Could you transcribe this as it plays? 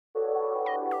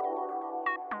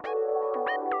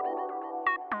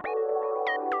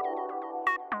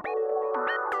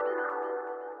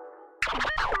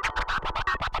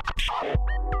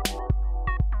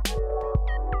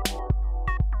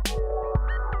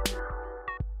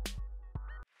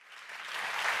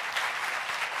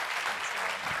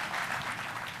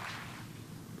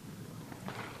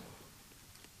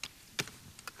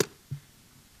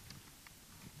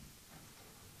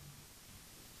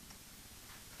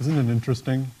Isn't it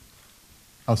interesting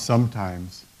how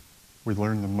sometimes we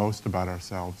learn the most about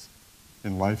ourselves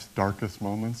in life's darkest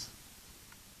moments?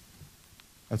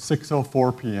 At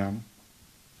 6:04 p.m.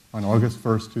 on August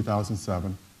 1st,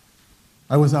 2007,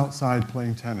 I was outside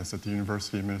playing tennis at the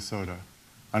University of Minnesota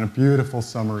on a beautiful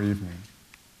summer evening.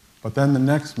 But then the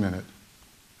next minute,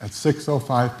 at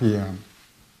 6:05 p.m.,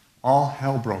 all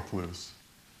hell broke loose.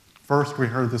 First, we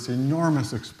heard this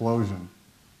enormous explosion,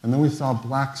 and then we saw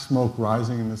black smoke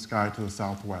rising in the sky to the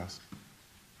southwest.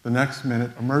 The next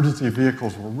minute, emergency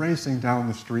vehicles were racing down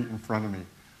the street in front of me,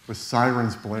 with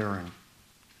sirens blaring.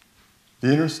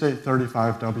 The Interstate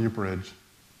 35W bridge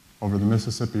over the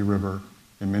Mississippi River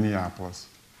in Minneapolis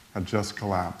had just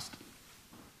collapsed.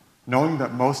 Knowing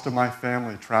that most of my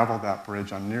family traveled that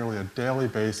bridge on nearly a daily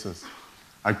basis,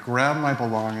 I grabbed my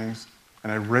belongings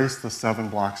and I raced the 7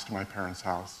 blocks to my parents'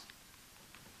 house.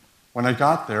 When I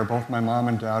got there, both my mom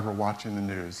and dad were watching the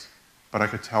news, but I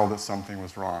could tell that something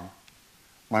was wrong.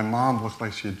 My mom looked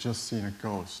like she had just seen a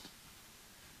ghost.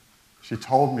 She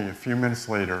told me a few minutes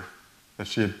later that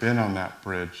she had been on that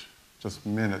bridge just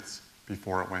minutes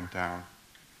before it went down,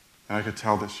 and I could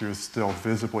tell that she was still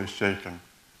visibly shaken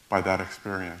by that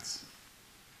experience.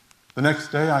 The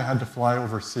next day, I had to fly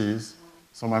overseas,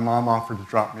 so my mom offered to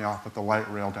drop me off at the light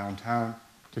rail downtown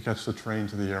to catch the train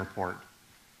to the airport.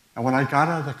 And when I got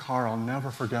out of the car, I'll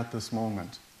never forget this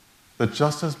moment, that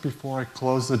just as before I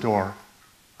closed the door,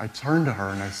 I turned to her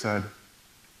and I said,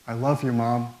 "I love you,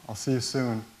 Mom. I'll see you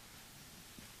soon."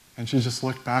 And she just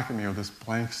looked back at me with this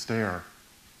blank stare,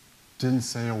 didn't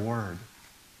say a word.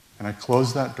 And I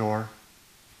closed that door,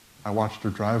 I watched her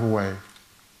drive away,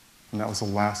 and that was the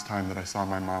last time that I saw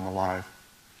my mom alive.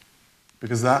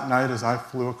 Because that night, as I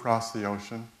flew across the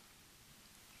ocean,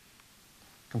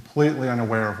 completely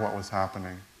unaware of what was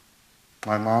happening,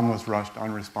 my mom was rushed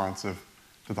unresponsive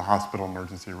to the hospital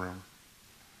emergency room.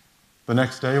 The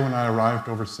next day when I arrived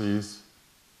overseas,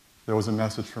 there was a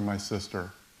message from my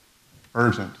sister.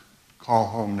 "Urgent, call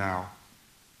home now."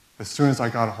 As soon as I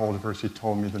got a hold of her, she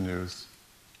told me the news.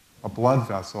 A blood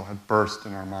vessel had burst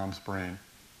in our mom's brain,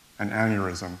 an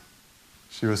aneurysm.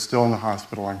 She was still in the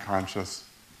hospital unconscious,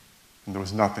 and there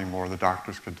was nothing more the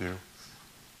doctors could do.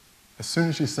 As soon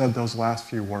as she said those last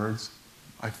few words,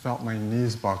 I felt my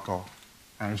knees buckle,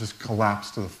 and I just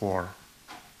collapsed to the floor.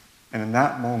 And in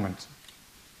that moment,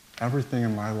 everything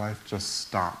in my life just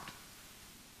stopped.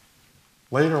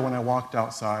 Later, when I walked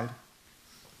outside,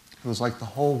 it was like the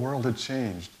whole world had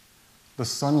changed. The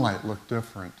sunlight looked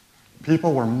different.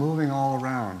 People were moving all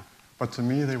around, but to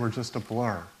me, they were just a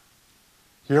blur.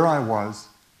 Here I was,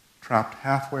 trapped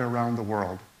halfway around the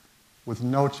world, with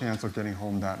no chance of getting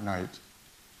home that night,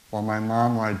 while my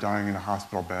mom lay dying in a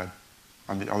hospital bed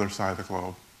on the other side of the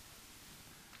globe.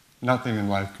 Nothing in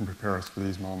life can prepare us for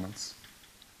these moments.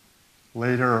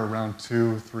 Later, around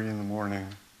 2, 3 in the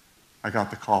morning, I got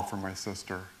the call from my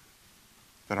sister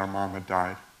that our mom had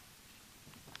died.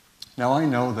 Now I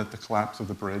know that the collapse of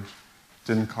the bridge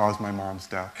didn't cause my mom's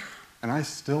death, and I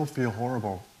still feel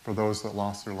horrible for those that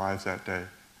lost their lives that day.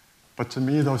 But to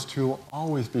me, those two will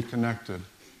always be connected,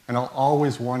 and I'll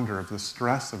always wonder if the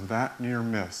stress of that near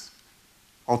miss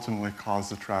ultimately caused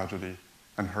the tragedy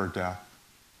and her death.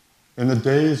 In the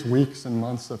days, weeks, and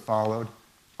months that followed,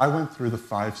 I went through the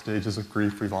 5 stages of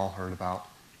grief we've all heard about: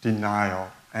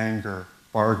 denial, anger,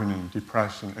 bargaining,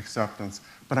 depression, acceptance.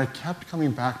 But I kept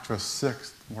coming back to a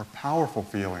 6th, more powerful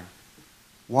feeling,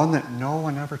 one that no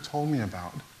one ever told me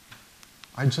about.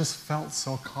 I just felt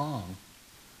so calm.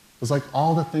 It was like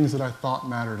all the things that I thought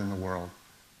mattered in the world,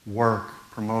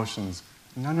 work, promotions,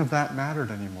 none of that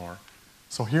mattered anymore.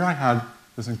 So here I had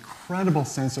this incredible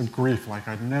sense of grief like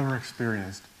I'd never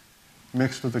experienced,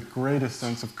 mixed with the greatest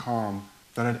sense of calm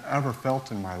that I'd ever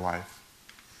felt in my life.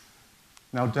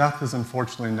 Now, death is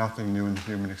unfortunately nothing new in the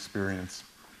human experience.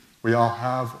 We all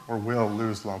have or will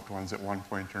lose loved ones at one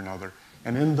point or another.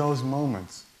 And in those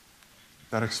moments,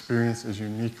 that experience is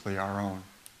uniquely our own.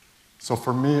 So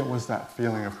for me, it was that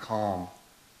feeling of calm.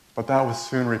 But that was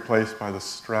soon replaced by the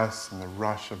stress and the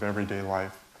rush of everyday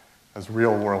life as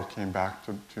real world came back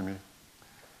to me.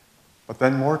 But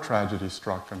then more tragedy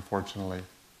struck, unfortunately.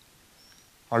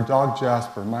 Our dog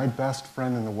Jasper, my best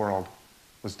friend in the world,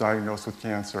 was diagnosed with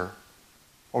cancer.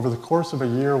 Over the course of a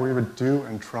year, we would do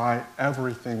and try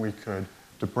everything we could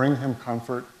to bring him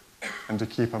comfort and to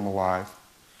keep him alive.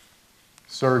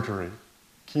 Surgery,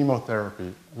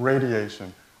 chemotherapy,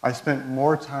 radiation. I spent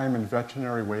more time in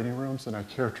veterinary waiting rooms than I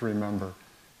care to remember,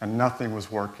 and nothing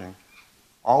was working.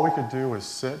 All we could do was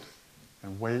sit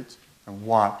and wait and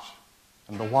watch,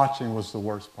 and the watching was the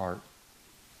worst part,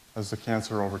 as the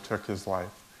cancer overtook his life.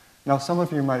 Now, some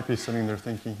of you might be sitting there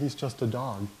thinking, he's just a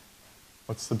dog.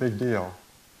 What's the big deal?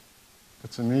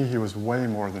 But to me, he was way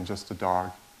more than just a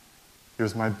dog. He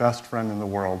was my best friend in the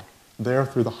world, there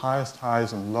through the highest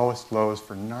highs and lowest lows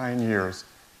for 9 years.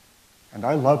 And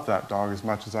I loved that dog as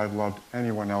much as I've loved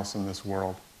anyone else in this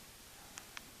world.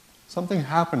 Something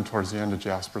happened towards the end of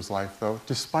Jasper's life, though.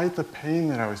 Despite the pain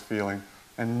that I was feeling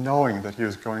and knowing that he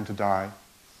was going to die,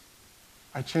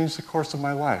 I changed the course of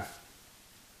my life.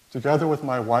 Together with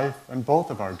my wife and both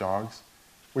of our dogs,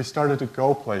 we started to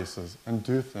go places and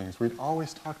do things we'd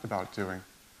always talked about doing.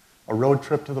 A road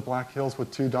trip to the Black Hills with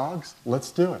 2 dogs?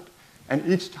 Let's do it. And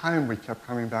each time we kept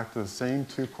coming back to the same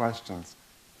 2 questions.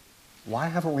 Why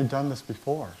haven't we done this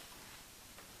before?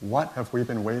 What have we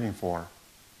been waiting for?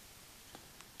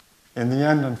 In the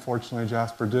end, unfortunately,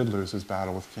 Jasper did lose his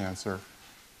battle with cancer.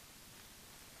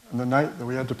 And the night that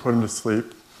we had to put him to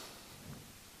sleep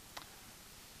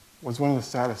was one of the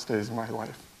saddest days of my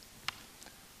life.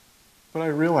 But I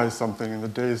realized something in the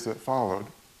days that followed,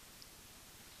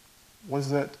 was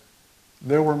that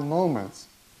there were moments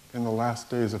in the last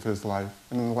days of his life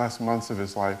and in the last months of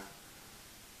his life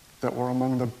that were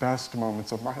among the best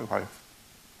moments of my life.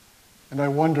 And I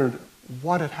wondered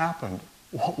what had happened.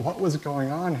 What was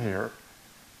going on here?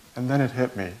 And then it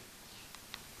hit me.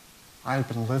 I had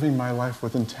been living my life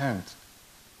with intent.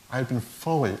 I had been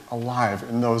fully alive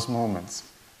in those moments.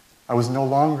 I was no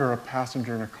longer a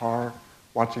passenger in a car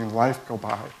watching life go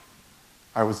by.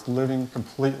 I was living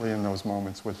completely in those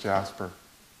moments with Jasper.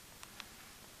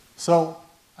 So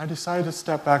I decided to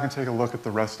step back and take a look at the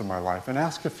rest of my life and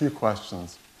ask a few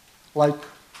questions. Like,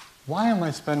 why am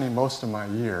I spending most of my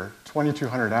year,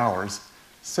 2,200 hours,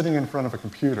 sitting in front of a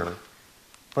computer,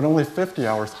 but only 50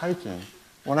 hours hiking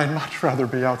when I'd much rather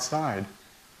be outside?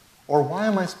 Or why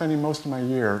am I spending most of my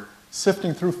year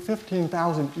sifting through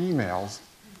 15,000 emails,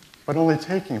 but only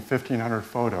taking 1,500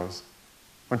 photos,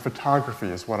 when photography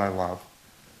is what I love?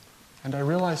 And I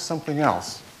realized something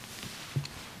else.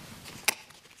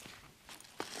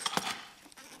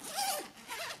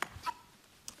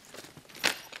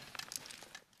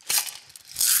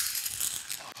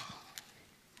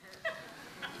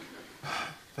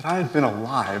 That I had been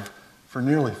alive for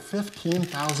nearly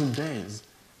 15,000 days.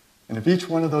 And if each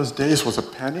one of those days was a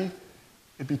penny,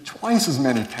 it'd be twice as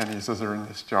many pennies as are in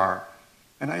this jar.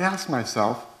 And I asked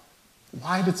myself,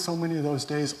 why did so many of those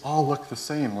days all look the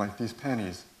same, like these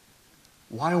pennies?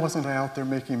 Why wasn't I out there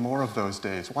making more of those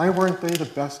days? Why weren't they the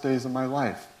best days of my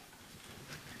life?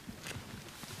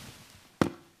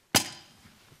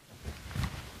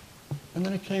 And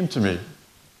then it came to me.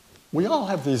 We all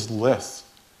have these lists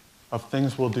of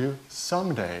things we'll do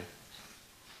someday.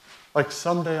 Like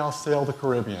someday I'll sail the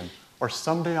Caribbean, or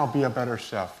someday I'll be a better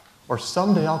chef, or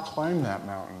someday I'll climb that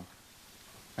mountain.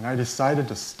 And I decided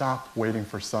to stop waiting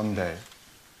for someday.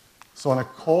 So on a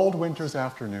cold winter's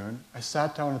afternoon, I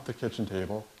sat down at the kitchen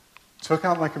table, took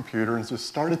out my computer, and just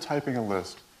started typing a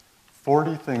list.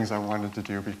 40 things I wanted to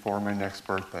do before my next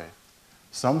birthday.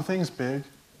 Some things big,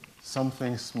 some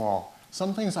things small.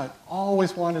 Some things I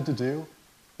always wanted to do,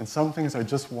 and some things I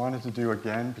just wanted to do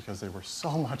again because they were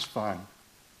so much fun.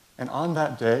 And on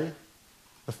that day,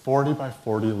 the 40 by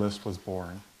 40 list was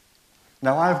born.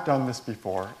 Now I've done this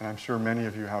before, and I'm sure many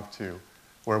of you have too,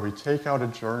 where we take out a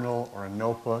journal or a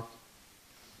notebook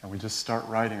and we just start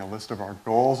writing a list of our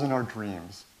goals and our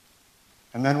dreams.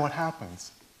 And then what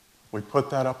happens? We put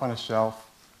that up on a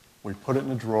shelf, we put it in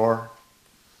a drawer,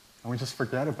 and we just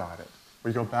forget about it.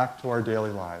 We go back to our daily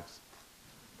lives.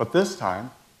 But this time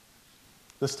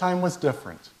was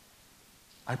different.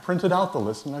 I printed out the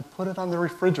list and I put it on the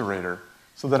refrigerator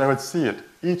so that I would see it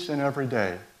each and every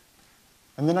day.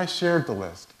 And then I shared the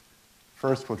list,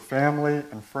 first with family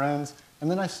and friends,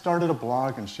 and then I started a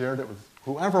blog and shared it with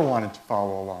whoever wanted to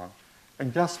follow along.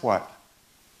 And guess what?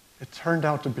 It turned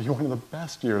out to be one of the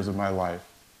best years of my life.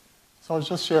 So I'll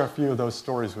just share a few of those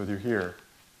stories with you here.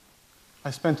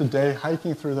 I spent a day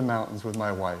hiking through the mountains with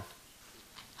my wife,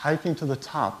 hiking to the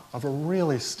top of a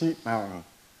really steep mountain,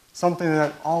 something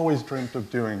that I'd always dreamt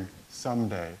of doing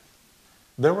someday.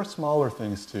 There were smaller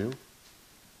things too.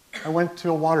 I went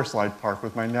to a water slide park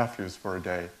with my nephews for a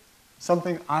day,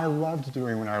 something I loved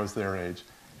doing when I was their age.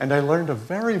 And I learned a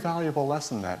very valuable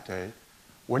lesson that day.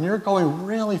 When you're going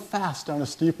really fast down a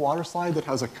steep water slide that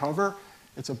has a cover,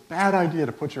 it's a bad idea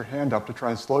to put your hand up to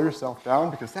try and slow yourself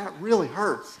down because that really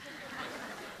hurts.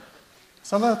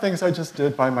 Some of the things I just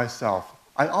did by myself.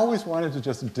 I always wanted to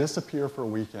just disappear for a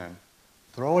weekend,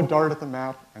 throw a dart at the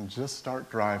map, and just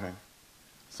start driving.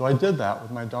 So I did that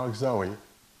with my dog Zoe,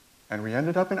 and we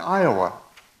ended up in Iowa,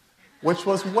 which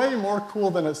was way more cool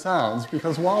than it sounds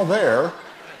because while there,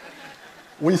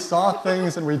 we saw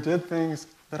things and we did things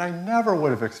that I never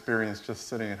would have experienced just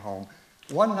sitting at home.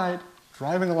 One night,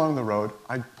 driving along the road,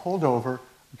 I pulled over,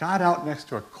 got out next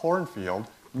to a cornfield,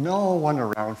 no one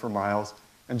around for miles,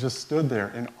 and just stood there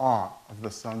in awe of the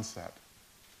sunset,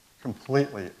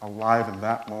 completely alive in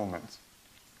that moment.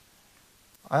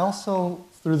 I also,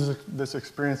 through this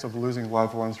experience of losing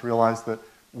loved ones, realized that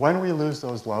when we lose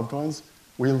those loved ones,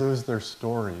 we lose their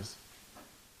stories.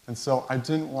 And so I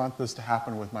didn't want this to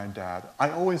happen with my dad. I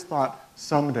always thought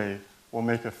someday we'll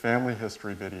make a family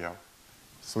history video.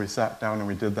 So we sat down and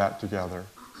we did that together.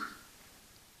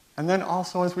 And then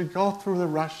also, as we go through the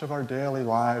rush of our daily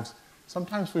lives,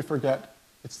 sometimes we forget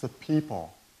it's the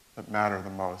people that matter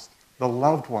the most, the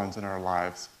loved ones in our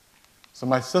lives. So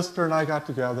my sister and I got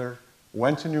together,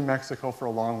 went to New Mexico for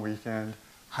a long weekend,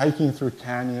 hiking through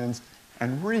canyons,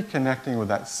 and reconnecting with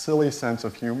that silly sense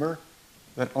of humor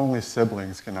that only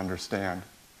siblings can understand.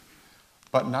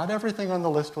 But not everything on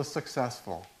the list was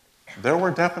successful. There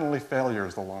were definitely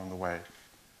failures along the way.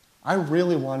 I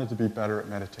really wanted to be better at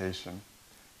meditation.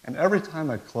 And every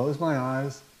time I'd close my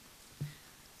eyes,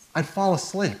 I'd fall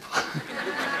asleep.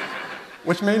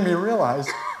 Which made me realize,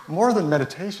 more than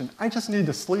meditation, I just need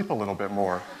to sleep a little bit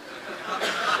more.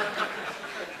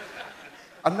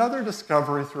 Another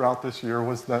discovery throughout this year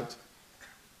was that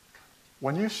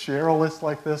when you share a list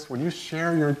like this, when you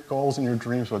share your goals and your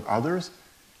dreams with others,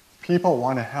 people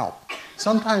want to help.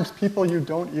 Sometimes people you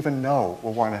don't even know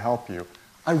will want to help you.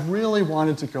 I really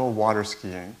wanted to go water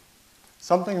skiing,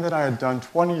 something that I had done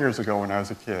 20 years ago when I was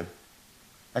a kid.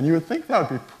 And you would think that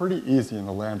would be pretty easy in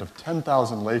the land of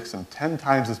 10,000 lakes and 10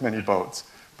 times as many boats.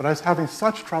 But I was having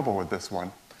such trouble with this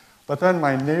one. But then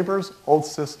my neighbor's old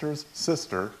sister's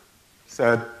sister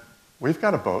said, "We've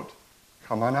got a boat,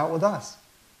 come on out with us."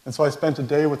 And so I spent a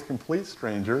day with complete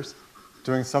strangers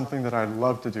doing something that I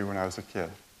loved to do when I was a kid.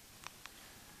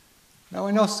 Now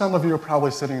I know some of you are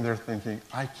probably sitting there thinking,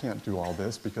 I can't do all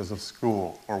this because of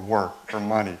school or work or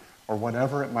money or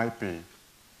whatever it might be.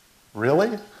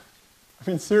 Really? I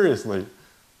mean, seriously,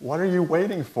 what are you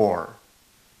waiting for?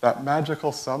 That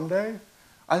magical someday?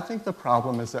 I think the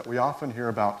problem is that we often hear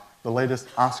about the latest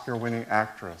Oscar-winning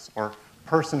actress or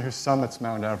person who summits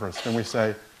Mount Everest, and we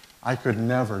say, I could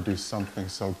never do something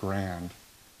so grand.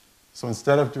 So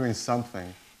instead of doing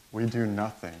something, we do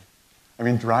nothing. I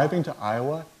mean, driving to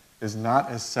Iowa is not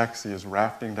as sexy as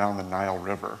rafting down the Nile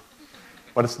River.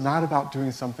 But it's not about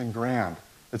doing something grand.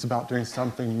 It's about doing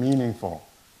something meaningful,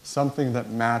 something that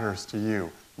matters to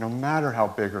you, no matter how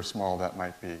big or small that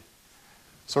might be.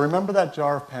 So remember that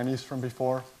jar of pennies from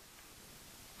before?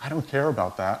 I don't care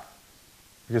about that,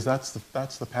 because that's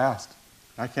the past.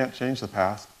 I can't change the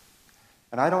past.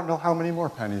 And I don't know how many more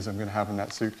pennies I'm going to have in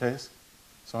that suitcase,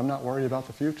 so I'm not worried about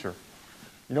the future.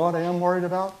 You know what I am worried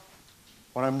about?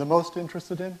 What I'm the most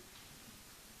interested in?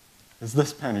 Is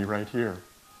this penny right here.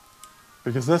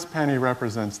 Because this penny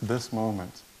represents this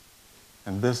moment,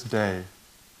 and this day,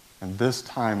 and this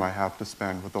time I have to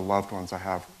spend with the loved ones I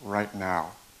have right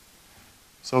now.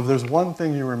 So if there's one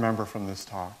thing you remember from this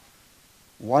talk,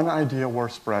 one idea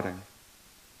worth spreading,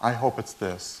 I hope it's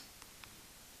this.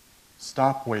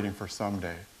 Stop waiting for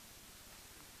someday,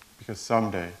 because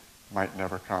someday might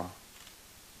never come.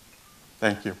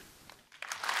 Thank you.